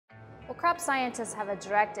Well, crop scientists have a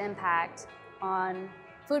direct impact on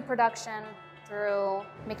food production through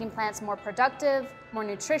making plants more productive, more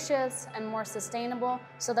nutritious, and more sustainable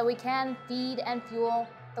so that we can feed and fuel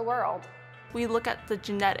the world. We look at the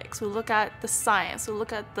genetics, we look at the science, we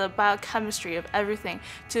look at the biochemistry of everything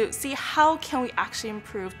to see how can we actually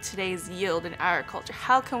improve today's yield in agriculture,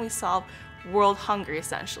 how can we solve world hunger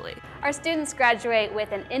essentially. Our students graduate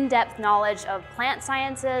with an in-depth knowledge of plant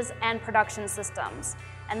sciences and production systems,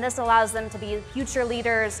 and this allows them to be future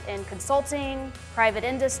leaders in consulting, private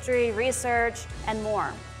industry, research, and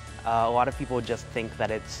more. A lot of people just think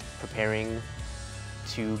that it's preparing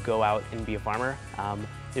to go out and be a farmer.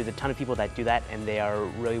 There's a ton of people that do that, and they are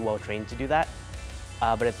really well trained to do that,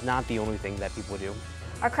 but it's not the only thing that people do.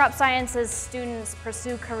 Our crop sciences students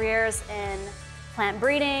pursue careers in plant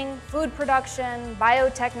breeding, food production,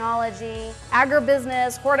 biotechnology,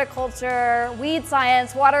 agribusiness, horticulture, weed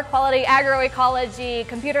science, water quality, agroecology,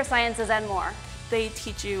 computer sciences, and more. They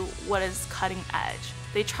teach you what is cutting edge.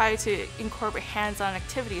 They try to incorporate hands-on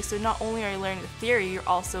activities, so not only are you learning the theory, you're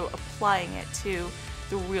also applying it to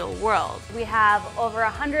the real world. We have over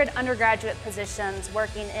 100 undergraduate positions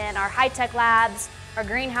working in our high-tech labs, our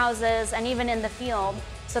greenhouses, and even in the field,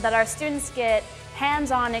 so that our students get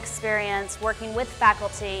hands-on experience working with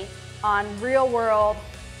faculty on real-world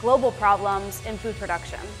global problems in food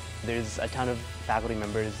production. There's a ton of faculty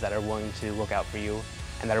members that are willing to look out for you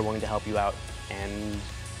and that are willing to help you out, and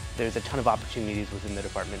there's a ton of opportunities within the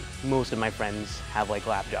department. Most of my friends have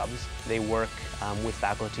lab jobs. They work with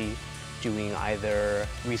faculty doing either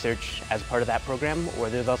research as part of that program, or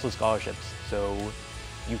there's also scholarships, so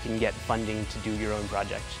you can get funding to do your own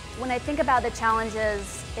project. When I think about the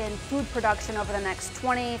challenges in food production over the next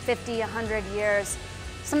 20, 50, 100 years,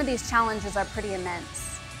 some of these challenges are pretty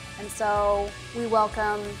immense. And so we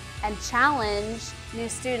welcome and challenge new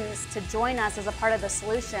students to join us as a part of the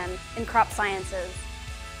solution in crop sciences.